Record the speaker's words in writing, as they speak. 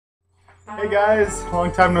Hey guys,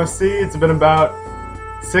 long time no see. It's been about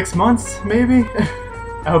 6 months, maybe?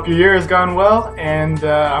 I hope your year has gone well, and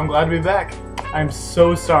I'm glad to be back. I'm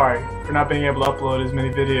so sorry for not being able to upload as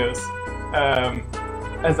many videos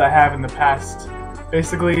as I have in the past.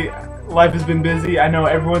 Basically, life has been busy. I know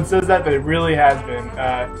everyone says that, but it really has been.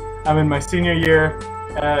 I'm in my senior year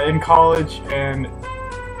in college, and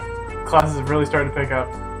classes have really started to pick up.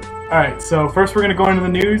 Alright, so first we're going to go into the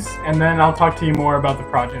news, and then I'll talk to you more about the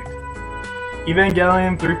project.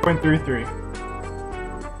 Evangelion 3.33.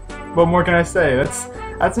 What more can I say?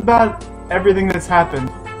 That's about everything that's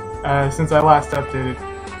happened since I last updated.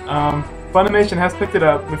 Funimation has picked it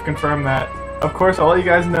up. We've confirmed that. Of course, I'll let you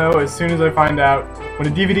guys know as soon as I find out when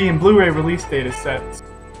a DVD and Blu-ray release date is set.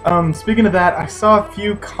 Speaking of that, I saw a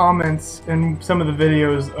few comments in some of the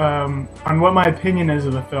videos on what my opinion is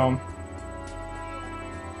of the film.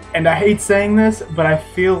 And I hate saying this, but I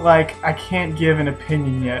feel like I can't give an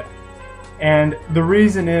opinion yet. And the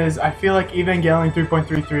reason is, I feel like Evangelion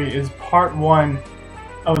 3.33 is part 1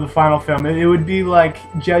 of the final film. It would be like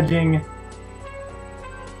judging,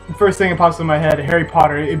 first thing that pops in my head, Harry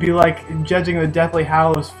Potter. It'd be like judging the Deathly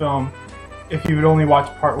Hallows film if you would only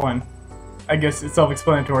watch part 1. I guess it's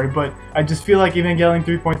self-explanatory, but I just feel like Evangelion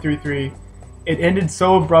 3.33, it ended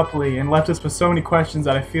so abruptly and left us with so many questions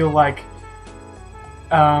that I feel like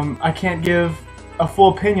I can't give a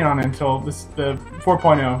full opinion on it until the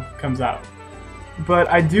 4.0 comes out. But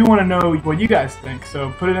I do want to know what you guys think,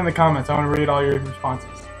 so put it in the comments. I want to read all your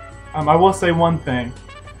responses. I will say one thing.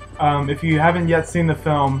 If you haven't yet seen the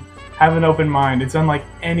film, have an open mind. It's unlike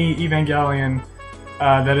any Evangelion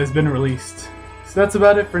that has been released. So that's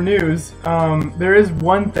about it for news. There is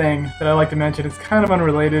one thing that I'd like to mention. It's kind of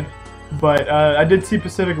unrelated, but I did see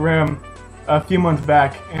Pacific Rim a few months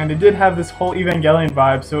back, and it did have this whole Evangelion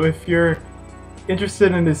vibe. So if you're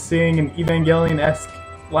interested in seeing an Evangelion-esque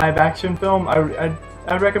live-action film,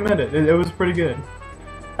 I'd recommend it. It was pretty good.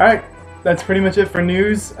 Alright, that's pretty much it for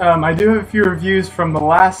news. I do have a few reviews from the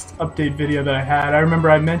last update video that I had. I remember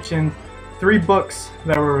I mentioned 3 books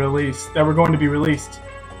that were going to be released.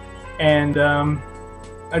 And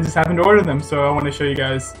I just happened to order them, so I want to show you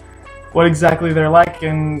guys what exactly they're like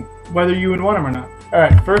and whether you would want them or not.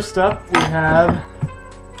 Alright, first up we have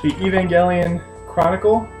the Evangelion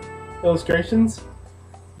Chronicle illustrations.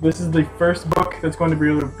 This is the first book that's going to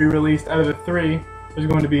be released out of the 3. There's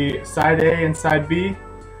going to be Side A and Side B.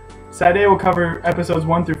 Side A will cover episodes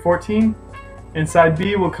 1 through 14, and Side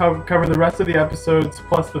B will cover the rest of the episodes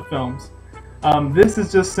plus the films. This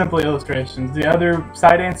is just simply illustrations. The other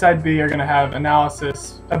Side A and Side B are going to have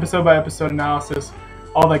analysis, episode by episode analysis,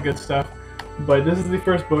 all that good stuff. But this is the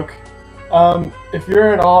first book. If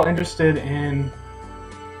you're at all interested in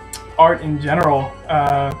art in general,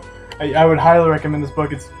 I would highly recommend this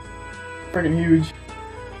book. It's freaking huge.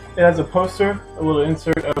 It has a poster, a little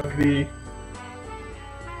insert of the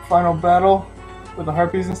final battle with the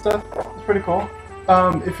harpies and stuff. It's pretty cool.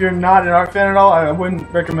 If you're not an art fan at all, I wouldn't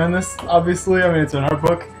recommend this, obviously. I mean, it's an art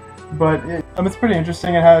book, but it's pretty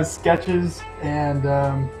interesting. It has sketches and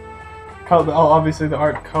obviously the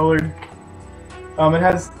art colored. It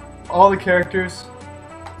has all the characters.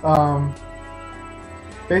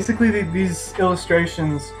 Basically, these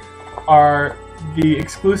illustrations are the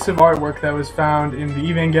exclusive artwork that was found in the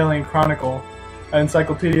Evangelion Chronicle, an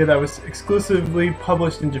encyclopedia that was exclusively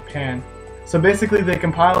published in Japan. So basically they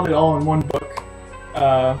compiled it all in one book.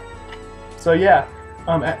 So yeah,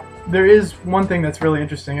 there is one thing that's really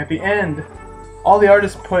interesting. At the end, all the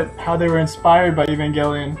artists put how they were inspired by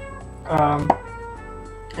Evangelion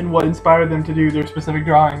and what inspired them to do their specific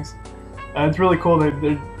drawings. It's really cool.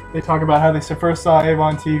 They talk about how they first saw Eva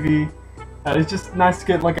on TV. It's just nice to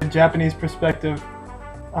get like a Japanese perspective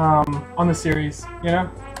on the series, you know?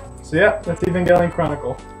 So yeah, that's Evangelion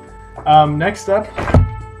Chronicle. Next up,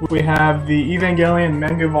 we have the Evangelion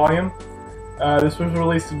manga volume. This was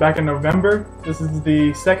released back in November. This is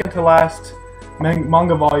the second to last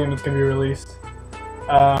manga volume that's going to be released.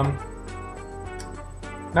 Not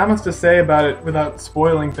much to say about it without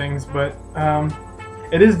spoiling things, but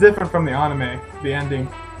it is different from the anime, the ending.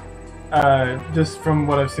 Just from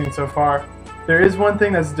what I've seen so far. There is one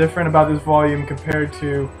thing that's different about this volume compared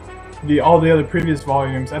to all the other previous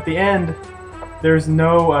volumes. At the end, there's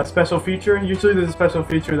no special feature. Usually there's a special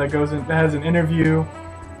feature that has an interview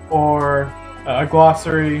or a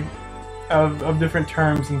glossary of different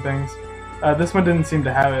terms and things. This one didn't seem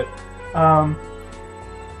to have it.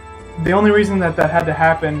 The only reason that had to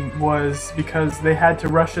happen was because they had to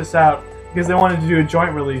rush this out because they wanted to do a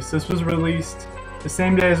joint release. This was released the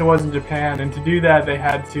same day as it was in Japan, and to do that they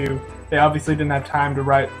obviously didn't have time to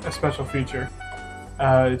write a special feature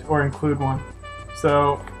or include one.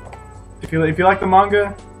 So if you like the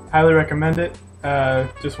manga, highly recommend it.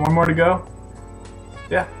 Just one more to go.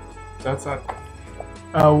 Yeah, so that's that.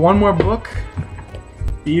 One more book,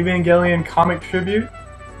 the Evangelion comic tribute.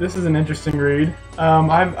 This is an interesting read.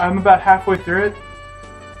 I'm about halfway through it.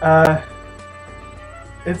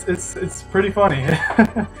 It's pretty funny.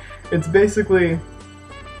 It's basically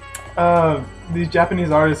these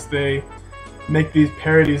Japanese artists, they make these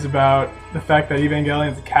parodies about the fact that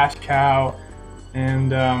Evangelion is a cash cow,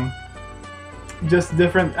 and just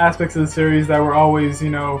different aspects of the series that were always,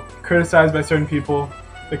 criticized by certain people.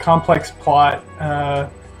 The complex plot,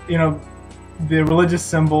 the religious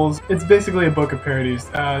symbols. It's basically a book of parodies.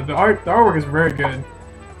 The artwork is very good.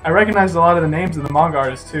 I recognized a lot of the names of the manga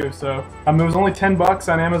artists too, so it was only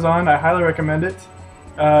 $10 on Amazon. I highly recommend it.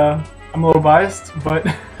 I'm a little biased, but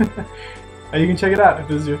you can check it out if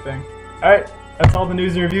this is your thing. Alright, that's all the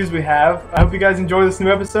news and reviews we have. I hope you guys enjoy this new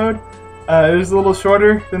episode. It was a little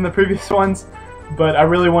shorter than the previous ones, but I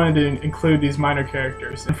really wanted to include these minor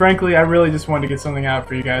characters. And frankly, I really just wanted to get something out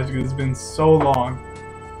for you guys because it's been so long.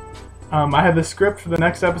 I have the script for the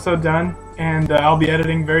next episode done, and I'll be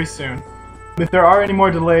editing very soon. If there are any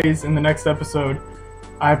more delays in the next episode,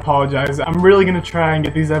 I apologize. I'm really going to try and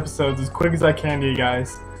get these episodes as quick as I can to you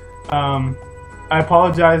guys. I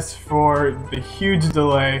apologize for the huge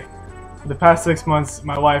delay. For the past 6 months,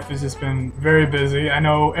 my life has just been very busy. I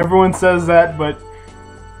know everyone says that, but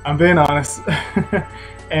I'm being honest.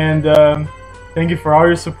 And thank you for all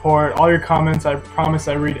your support, all your comments. I promise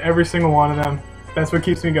I read every single one of them. That's what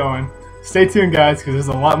keeps me going. Stay tuned, guys, because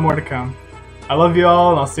there's a lot more to come. I love you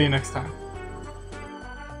all, and I'll see you next time.